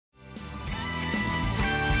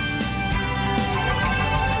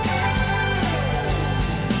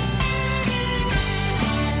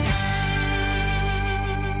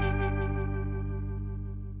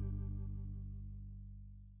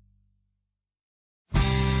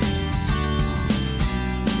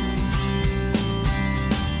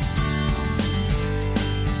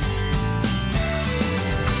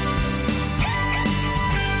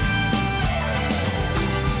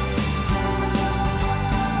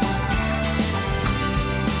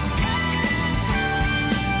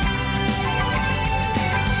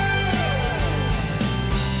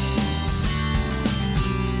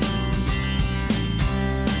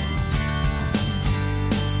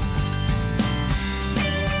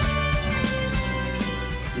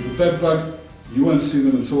bed bug, you won't see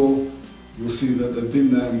them at all. You'll see that they've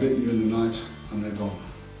been there and bitten you in the night and they're gone.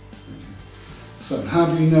 Okay. So how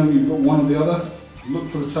do you know you've got one or the other? Look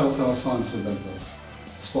for the telltale signs for bed bugs.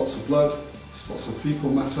 Spots of blood, spots of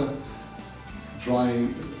fecal matter, dry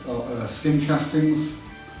skin castings.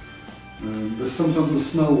 There's sometimes a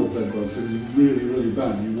smell with bed bugs. It is really, really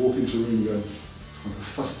bad. You walk into a room and go, it's like a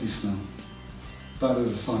fusty smell. That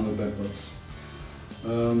is a sign of bed bugs.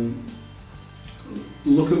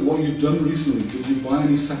 Look at what you've done recently. Did you buy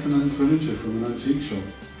any second-hand furniture from an antique shop?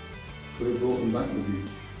 Could have brought them back with you.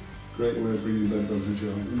 Great way of bringing bed bugs into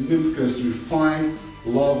your home. The nymph goes through 5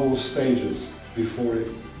 larval stages before it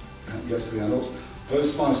gets to the adult.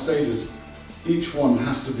 Those 5 stages, each one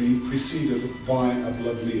has to be preceded by a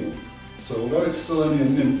blood meal. So although it's still only a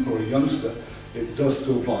nymph or a youngster, it does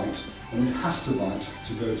still bite, and it has to bite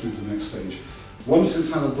to go through to the next stage. Once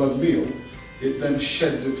it's had a blood meal, it then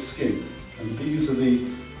sheds its skin, and these are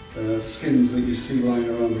the skins that you see lying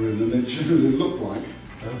around the room, and they generally look like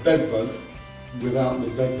a bed bug without the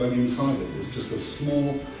bed bug inside it. It's just a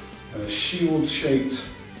small shield-shaped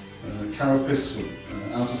carapace,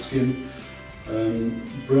 outer skin,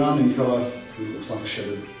 brown in colour. It looks like a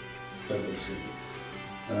shedded bed bug skin.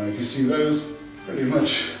 If you see those, pretty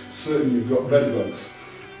much certain you've got bed bugs.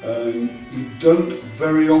 You don't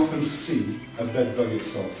very often see a bed bug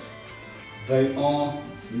itself. They are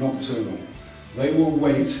nocturnal. They will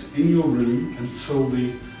wait in your room until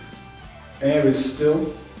the air is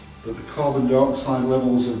still, that the carbon dioxide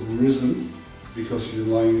levels have risen because you're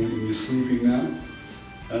lying and you're sleeping now,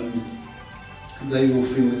 and they will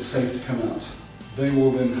feel it's safe to come out. They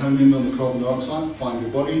will then hone in on the carbon dioxide, find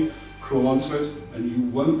your body, crawl onto it, and you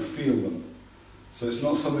won't feel them. So it's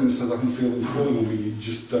not something that says I can feel them crawling on me. You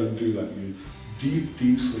just don't do that. You deep,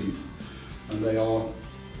 deep sleep, and they are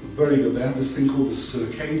very good. They have this thing called the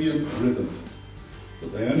circadian rhythm,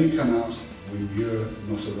 but they only come out when you're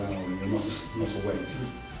not around, when you're not awake.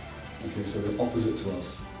 Okay, so they're opposite to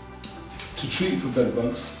us. To treat for bed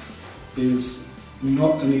bugs is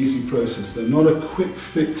not an easy process. They're not a quick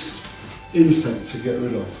fix insect to get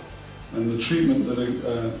rid of. And the treatment that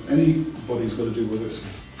anybody's got to do, whether it's a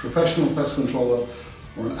professional pest controller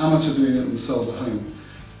or an amateur doing it themselves at home,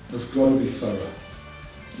 has got to be thorough.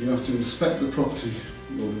 You have to inspect the property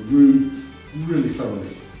or the room really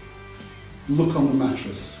thoroughly. Look on the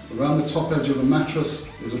mattress. Around the top edge of the mattress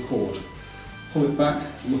is a cord. Pull it back,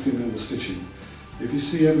 look in the stitching. If you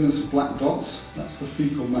see evidence of black dots, that's the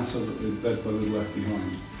fecal matter that the bed bug has left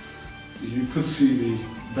behind. You could see the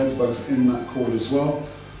bed bugs in that cord as well,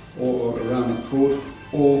 or around that cord,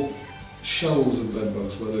 or shells of bed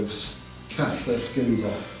bugs where they've cast their skins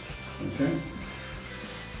off. Okay?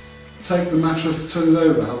 Take the mattress, turn it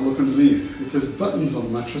over, have a look underneath. If there's buttons on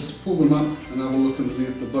the mattress, pull them up and have a look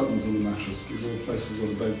underneath the buttons on the mattress. These are all places where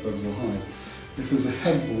the bed bugs will hide. If there's a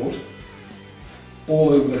headboard,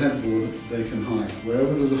 all over the headboard they can hide.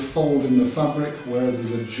 Wherever there's a fold in the fabric, where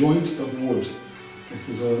there's a joint of wood, if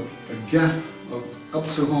there's a gap of up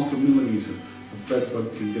to 0.5 millimetre, a bed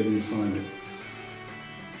bug can get inside it.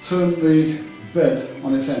 Turn the bed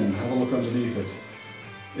on its end, have a look underneath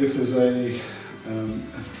it. If there's a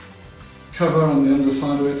cover on the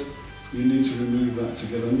underside of it, you need to remove that to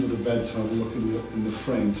get under the bed to have a look in the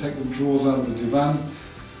frame. Take the drawers out of the divan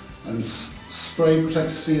and spray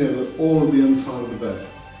Protect C over all of the inside of the bed.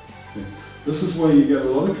 Okay. This is where you get a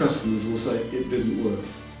lot of customers who will say it didn't work.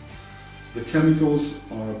 The chemicals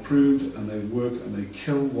are approved and they work and they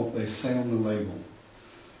kill what they say on the label.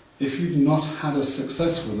 If you've not had a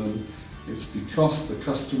success with them, it's because the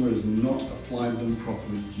customer has not applied them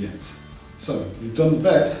properly yet. So, you've done the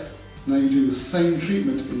bed, now you do the same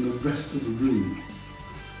treatment in the rest of the room.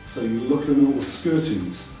 So you look at all the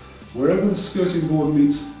skirtings. Wherever the skirting board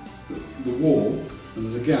meets the wall and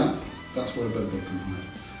there's a gap, that's where a bed bug can hide.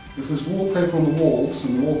 If there's wallpaper on the walls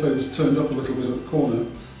and the wallpaper's turned up a little bit at the corner,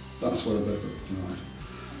 that's where a bed bug can hide.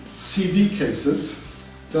 CD cases,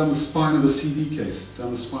 down the spine of a CD case,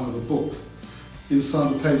 down the spine of a book,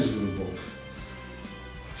 inside the pages of the book.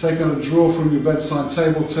 Take out a drawer from your bedside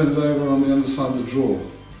table, turn it over on the underside of the drawer.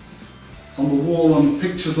 On the wall, on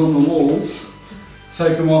pictures on the walls,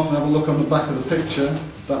 take them off and have a look on the back of the picture,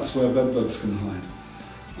 that's where bed bugs can hide.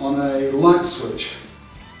 On a light switch,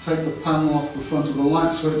 take the panel off the front of the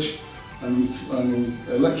light switch and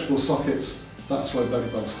electrical sockets, that's where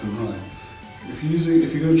bed bugs can hide. If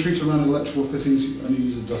you're going to treat around electrical fittings, you only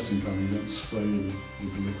use a dusting panel, you don't spray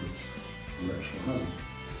with the liquids. Electrical hazard.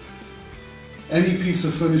 Any piece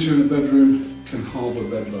of furniture in a bedroom can harbour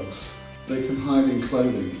bed bugs. They can hide in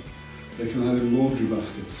clothing, they can hide in laundry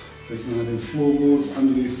baskets, they can hide in floorboards,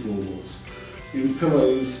 underneath floorboards, in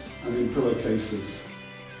pillows and in pillowcases.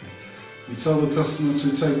 You tell the customer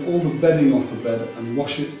to take all the bedding off the bed and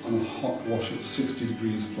wash it on a hot wash at 60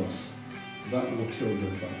 degrees plus. That will kill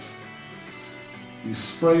bed bugs. You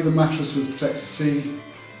spray the mattress with Protector C,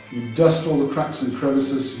 you dust all the cracks and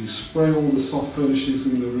crevices, you spray all the soft furnishings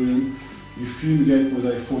in the room, you fumigate with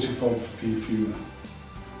a 45 fumer.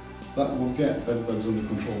 That will get bed bugs under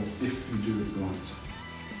control if you do it right.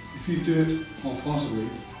 If you do it half-heartedly,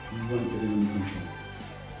 you won't get it under control.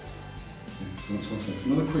 Okay, so that's what I say. It's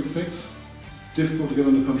not a quick fix, difficult to get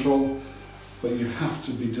under control, but you have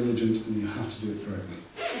to be diligent and you have to do it correctly.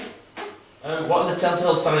 What are the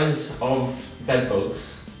telltale signs of bed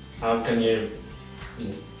bugs? How can you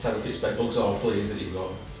tell if it's bed bugs or fleas that you've got?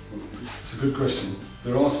 It's a good question.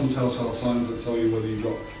 There are some telltale signs that tell you whether you've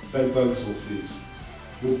got bed bugs or fleas.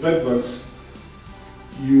 With bed bugs,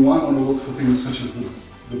 you might want to look for things such as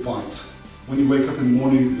the bite. When you wake up in the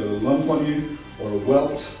morning, you've got a lump on you or a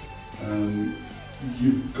welt,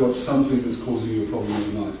 you've got something that's causing you a problem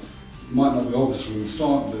in the night. It might not be obvious from the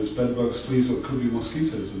start, there's bed bugs, fleas, or it could be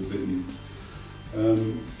mosquitoes that have bitten you.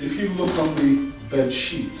 If you look on the bed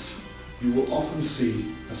sheets, you will often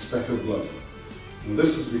see a speck of blood. And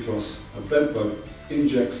this is because a bed bug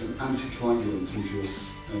injects an anticoagulant into your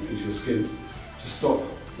skin to stop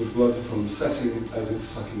the blood from setting as it's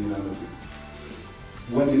sucking it out of you.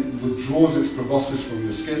 When it withdraws its proboscis from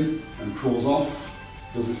your skin and crawls off,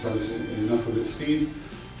 because it's had enough of its feed,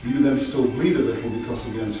 you then still bleed a little because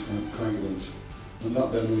of the anticoagulant. And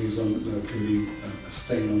that then leaves can be a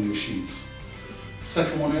stain on your sheets. The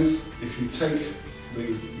second one is, if you take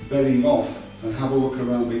the bedding off and have a look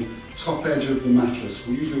around the top edge of the mattress,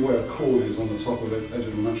 we usually where a cord is on the top of the edge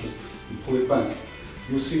of the mattress, and pull it back,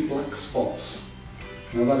 you'll see black spots.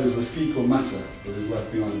 Now that is the fecal matter that is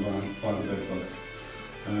left behind by the bed bug.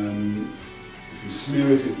 If you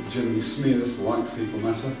smear it, it generally smears like fecal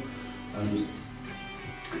matter, and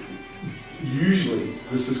usually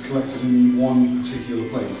this is collected in one particular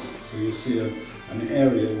place. So you'll see an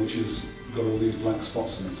area which has got all these black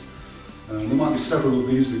spots in it. There might be several of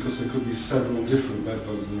these because there could be several different bed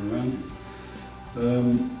bugs that are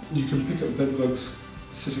around. You can pick up bed bugs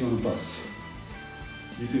sitting on a bus.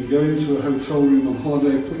 You can go into a hotel room on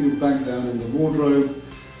holiday, put your bag down in the wardrobe,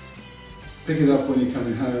 pick it up when you're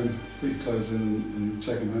coming home, put your clothes in and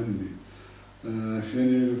take them home with you. If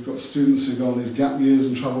you've got students who go on these gap years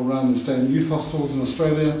and travel around and stay in youth hostels in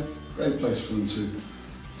Australia, great place for them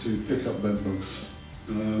to pick up bed bugs.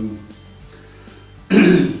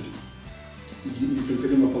 You can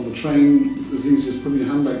pick them up on the train, as easy as putting your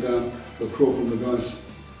handbag down, they'll crawl from the guy's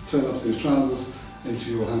turn-up-sleeves trousers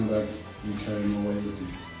into your handbag and carry them away with you.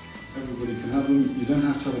 Everybody can have them. You don't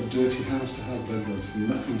have to have a dirty house to have bed bugs.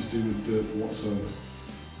 Nothing to do with dirt whatsoever.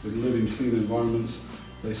 They live in clean environments,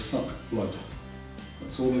 they suck blood.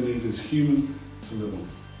 That's all they need is human to live on.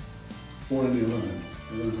 Or any other animal.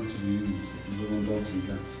 They don't have to be humans, they can live on dogs and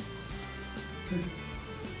cats. Okay.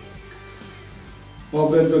 Are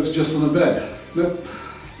bed bugs just on a bed? Nope.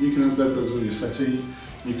 You can have bed bugs on your settee,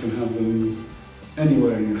 you can have them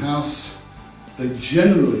anywhere in your house. They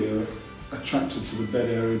generally are attracted to the bed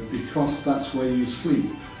area because that's where you sleep.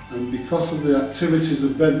 And because of the activities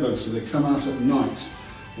of bed bugs, so they come out at night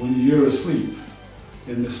when you're asleep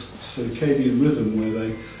in this circadian rhythm where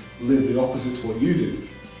they live the opposite to what you do.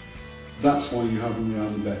 That's why you have them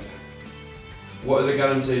around the bed. What are the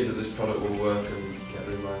guarantees that this product will work and get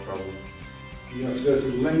rid of my problem? You have to go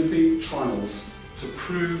through lengthy trials to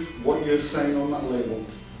prove what you're saying on that label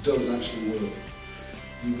does actually work.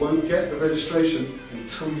 You won't get the registration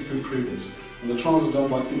until you can prove it. And the trials are done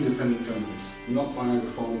by independent companies, not by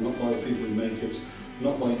Agrifon, not by the people who make it,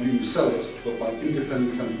 not by you who sell it, but by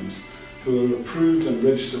independent companies who are approved and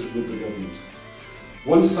registered with the government.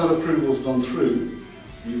 Once that approval's gone through,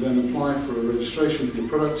 you then apply for a registration for your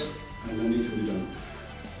product, and then it can be done.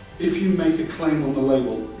 If you make a claim on the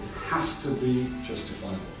label, has to be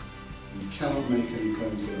justifiable. You cannot make any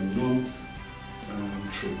claims that are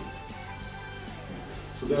non-true.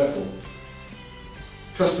 So therefore,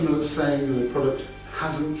 customer that's saying that the product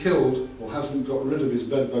hasn't killed or hasn't got rid of his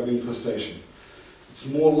bed bug infestation, it's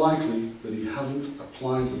more likely that he hasn't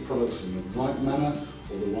applied the products in the right manner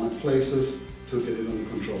or the right places to get it under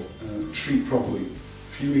control. Treat properly.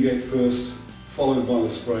 Fumigate first, followed by the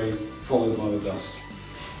spray, followed by the dust.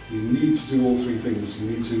 You need to do all three things.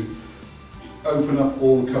 You need to open up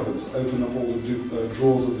all the cupboards, open up all the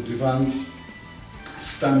drawers of the divan,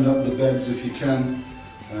 stand up the beds if you can,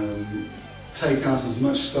 take out as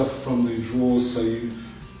much stuff from the drawers so you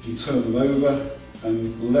can turn them over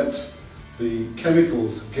and let the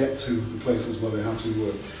chemicals get to the places where they have to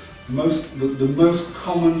work. The most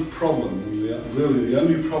common problem, and really the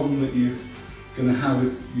only problem that you going to have,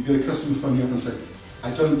 if you get a customer phoning up and say,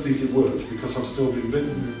 I don't think it worked because I've still been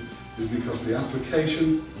bitten, is because the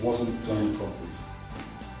application wasn't done properly.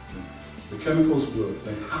 The chemicals work,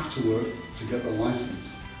 they have to work to get the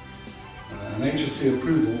license. An HSE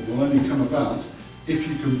approval will only come about if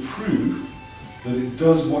you can prove that it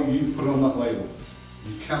does what you put on that label.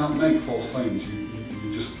 You cannot make false claims,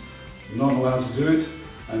 you're just not allowed to do it,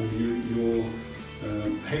 and your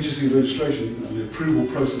HSE registration and the approval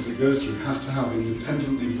process it goes through has to have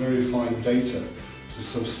independently verified data to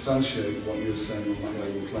substantiate what you're saying on that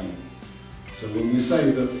label claim. So when we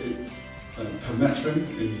say that permethrin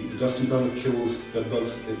in the dusting powder kills bed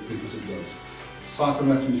bugs, it's because it does.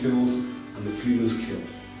 Cypermethrin kills and the fumers kill.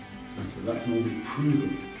 Okay, that can all be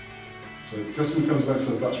proven. So if the customer comes back and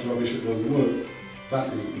says that's rubbish, it doesn't work,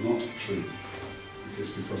 that is not true.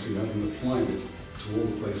 It's because he hasn't applied it to all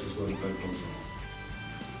the places where the bed bugs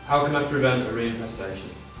are. How can I prevent a reinfestation?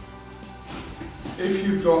 If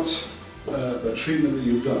you've got a treatment that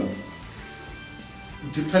you've done,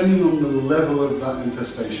 depending on the level of that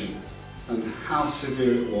infestation and how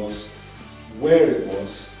severe it was, where it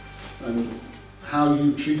was, and how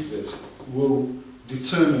you treated it, will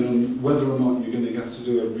determine whether or not you're going to have to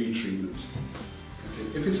do a retreatment.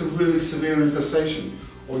 Okay. If it's a really severe infestation,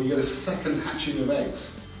 or you get a second hatching of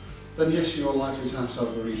eggs, then yes, you are likely to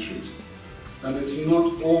have a retreat. And it's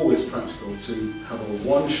not always practical to have a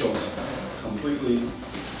one-shot, completely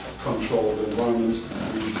controlled environment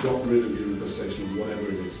where you've got rid of your infestation of whatever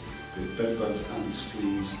it is. Be it bed bugs, ants,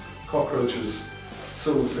 fleas, cockroaches,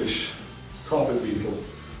 silverfish, carpet beetle,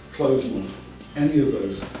 clothes moth, any of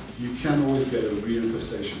those, you can always get a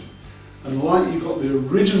reinfestation. And like you got the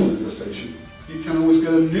original infestation, you can always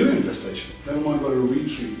get a new infestation. Never mind about a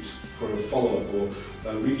retreat for a follow-up or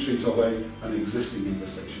a retreat of an existing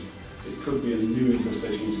infestation. It could be a new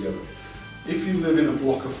infestation altogether. If you live in a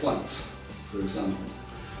block of flats, for example,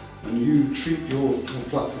 and you treat your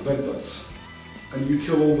flat for bed bugs, and you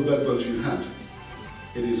kill all the bed bugs you had,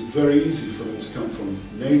 it is very easy for them to come from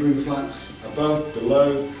neighbouring flats, above,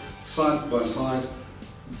 below, side by side,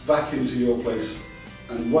 back into your place.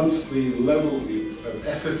 And once the level of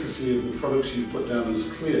efficacy of the products you put down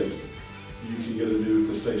is cleared, you can get a new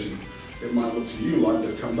infestation. It might look to you like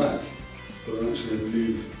they've come back, but they're actually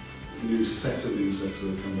a new set of insects that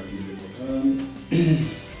have come back into your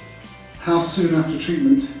place. How soon after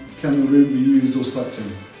treatment can the room be used or slept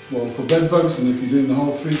in? Well, for bed bugs, and if you're doing the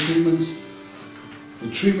whole 3 treatments, the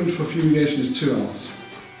treatment for fumigation is 2 hours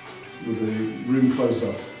with the room closed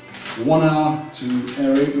off. 1 hour to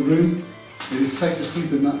aerate the room. It is safe to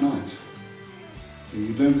sleep in that night.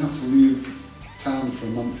 You don't have to leave town for a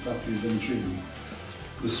month after you've done the treatment.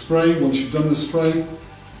 The spray, once you've done the spray,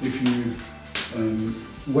 if you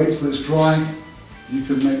wait till it's dry, you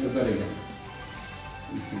can make the bed again.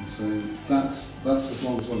 Okay, so that's as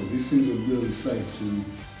long as well. These things are really safe to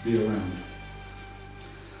be around.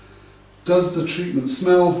 Does the treatment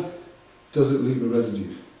smell? Does it leave a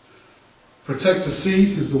residue? Protector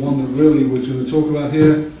C is the one that really we're going to talk about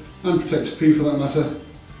here, and Protector P for that matter,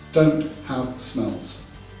 don't have smells.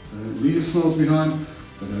 They don't leave smells behind,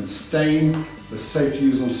 they don't stain, they're safe to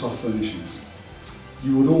use on soft furnishings.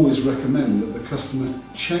 You would always recommend that the customer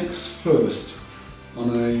checks first on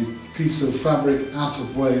a piece of fabric out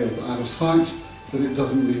of way, out of sight, that it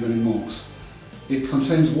doesn't leave any marks. It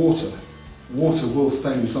contains water. Water will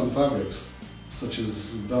stain some fabrics, such as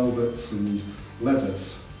velvets and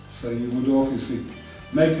leathers. So you would obviously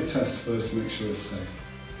make a test first to make sure it's safe.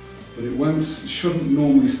 But it shouldn't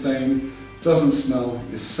normally stain, doesn't smell,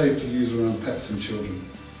 is safe to use around pets and children.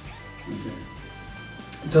 Okay.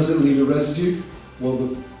 Does it leave a residue? Well,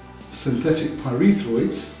 the synthetic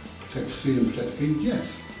pyrethroids, Protector C and Protector P,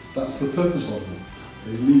 yes, that's the purpose of them.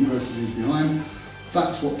 They leave residues behind.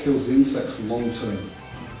 That's what kills the insects long term.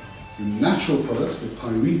 The natural products, the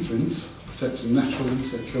pyrethrins, Protector Natural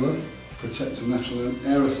Insect Killer, Protector Natural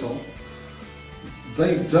Aerosol,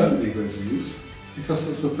 they don't leave residues because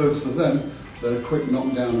that's the purpose of them. They're a quick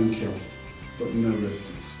knockdown and kill, but no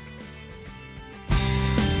residue.